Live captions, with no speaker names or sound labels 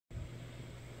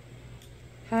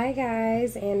Hi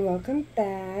guys, and welcome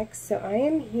back. So I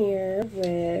am here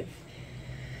I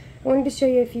wanted to show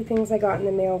you a few things I got in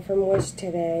the mail from Wish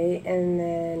today, and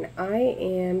then I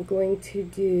am going to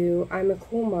do I'm a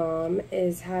Cool Mom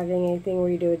is having a thing where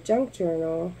you do a junk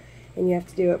journal and you have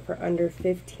to do it for under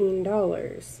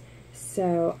 $15.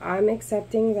 So I'm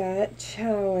accepting that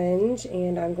challenge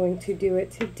and I'm going to do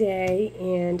it today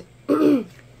and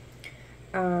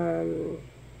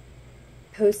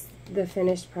post the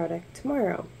finished product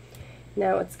tomorrow.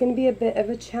 Now it's going to be a bit of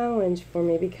a challenge for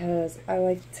me because I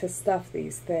like to stuff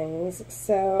these things,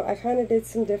 so I kind of did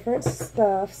some different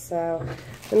stuff. So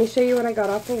let me show you what I got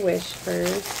off of Wish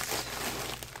first.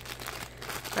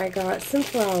 I got some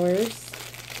flowers.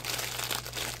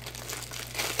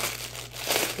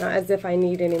 Not as if I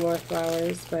need any more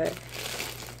flowers, but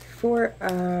for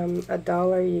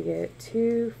 $1 you get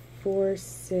 2, 4,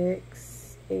 6,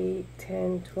 8,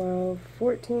 10, 12,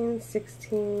 14,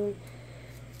 16.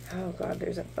 Oh god,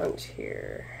 there's a bunch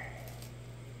here.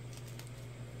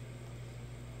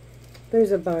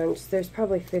 There's a bunch. There's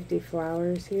probably 50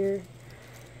 flowers here.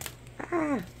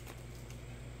 3,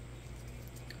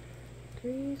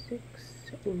 6,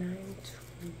 9,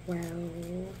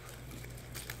 12.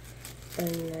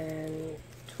 And then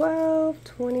 12,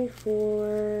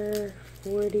 24,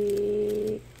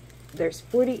 40. There's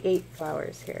 48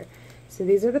 flowers here. So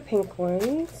these are the pink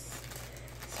ones.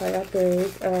 So I got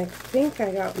those, and I think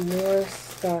I got more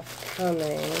stuff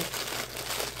coming.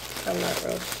 I'm not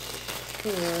real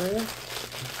sure.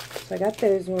 So I got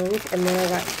those ones, and then I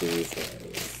got these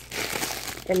ones.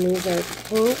 And these are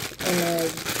pink, and I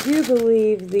do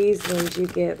believe these ones you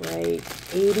get like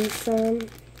 80 some.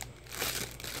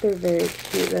 They're very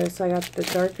cute though. So I got the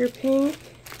darker pink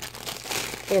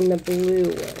and the blue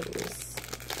ones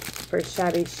for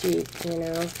shabby chic, you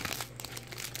know.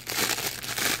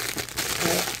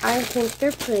 I think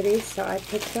they're pretty, so I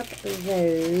picked up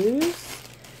those.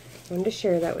 I wanted to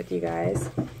share that with you guys.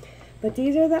 But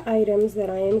these are the items that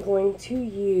I am going to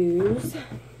use.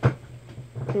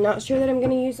 I'm not sure that I'm going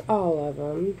to use all of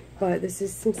them, but this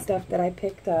is some stuff that I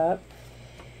picked up.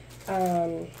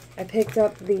 I picked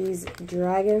up these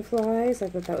dragonflies. I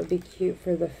thought that would be cute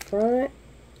for the front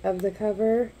of the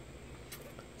cover.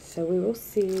 So we will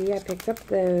see. I picked up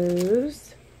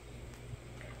those.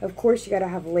 Of course, you gotta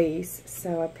have lace,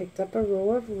 so I picked up a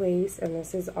roll of lace, and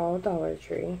this is all Dollar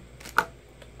Tree,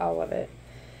 all of it.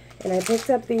 And I picked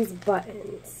up these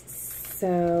buttons,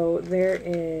 so there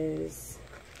is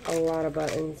a lot of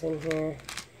buttons in here.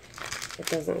 It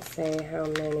doesn't say how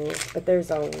many, but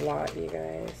there's a lot, you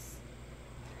guys.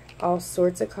 All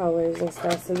sorts of colors and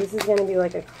stuff, so this is gonna be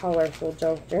like a colorful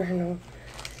junk journal.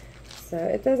 So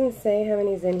it doesn't say how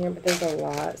many's in here, but there's a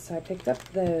lot, so I picked up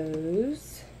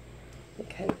those.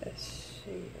 Kind of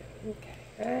show you.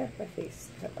 Okay, my face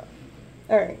cut off.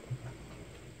 Alright.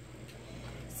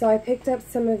 So I picked up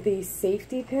some of these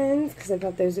safety pins because I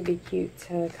thought those would be cute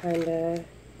to kind of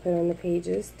put on the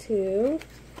pages too.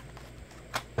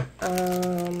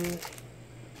 I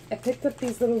picked up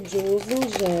these little jewels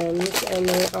and gems, and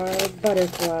they are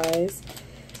butterflies.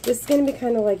 This is going to be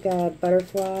kind of like a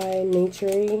butterfly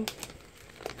nature-y.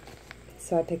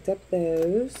 So I picked up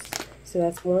those. So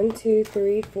that's 1, 2,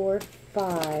 3, 4,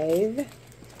 5.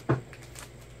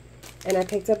 And I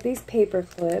picked up these paper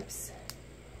clips.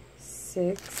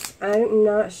 6. I'm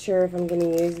not sure if I'm going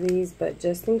to use these, but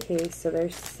just in case, so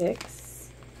there's 6.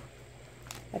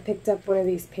 I picked up one of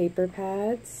these paper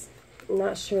pads. I'm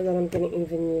not sure that I'm going to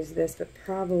even use this, but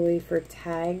probably for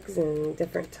tags and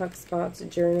different tuck spots,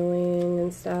 journaling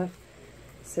and stuff.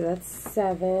 So that's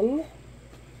 7.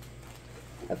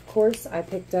 Of course, I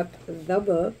picked up the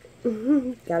book.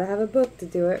 Gotta have a book to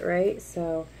do it, right?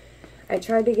 So I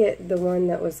tried to get the one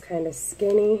that was kind of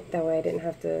skinny, that way I didn't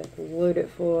have to load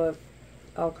it full of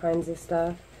all kinds of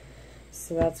stuff.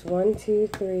 So that's 1, 2,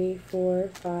 3, 4,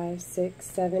 5, 6,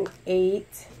 7,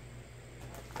 8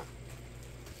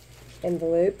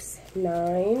 envelopes,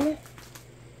 9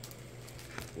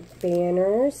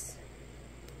 banners,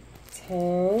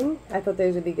 10. I thought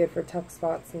those would be good for tuck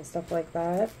spots and stuff like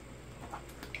that.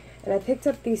 And I picked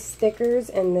up these stickers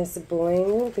and this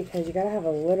bling because you gotta have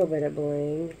a little bit of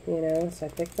bling, you know. So I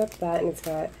picked up that, and it's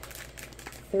got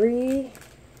 3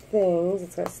 things.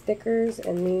 It's got stickers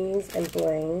and these and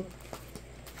bling.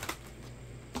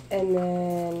 And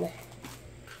then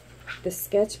the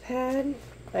sketch pad.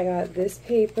 I got this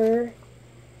paper,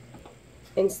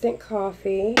 instant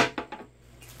coffee,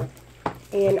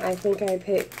 and I think I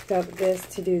picked up this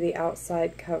to do the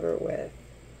outside cover with,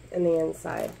 and the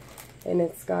inside. And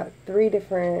it's got 3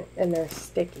 different, and they're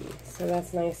sticky, so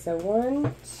that's nice. So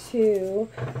 1, 2,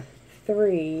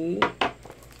 3,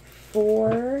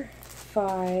 4,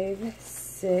 5,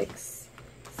 6,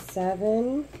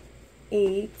 7,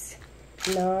 8,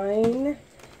 9,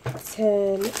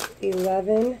 10,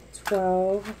 11,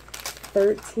 12,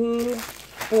 13,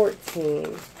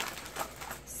 14.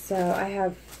 So I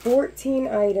have 14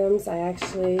 items. I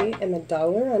actually am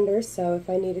 $1 under, so if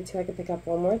I needed to, I could pick up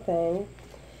one more thing.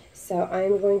 So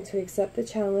I'm going to accept the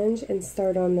challenge and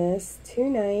start on this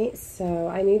tonight. So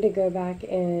I need to go back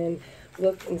and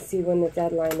look and see when the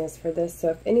deadline is for this.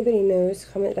 So if anybody knows,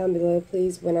 comment down below,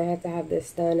 please, when I have to have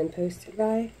this done and posted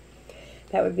by.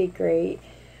 That would be great.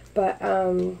 But,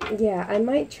 yeah, I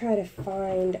might try to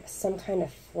find some kind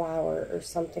of flower or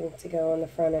something to go on the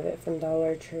front of it from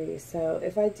Dollar Tree. So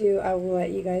if I do, I will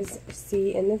let you guys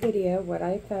see in the video what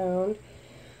I found.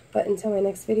 But until my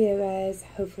next video, guys,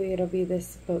 hopefully it'll be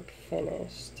this book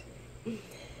finished.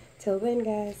 Till then,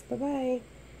 guys, bye-bye.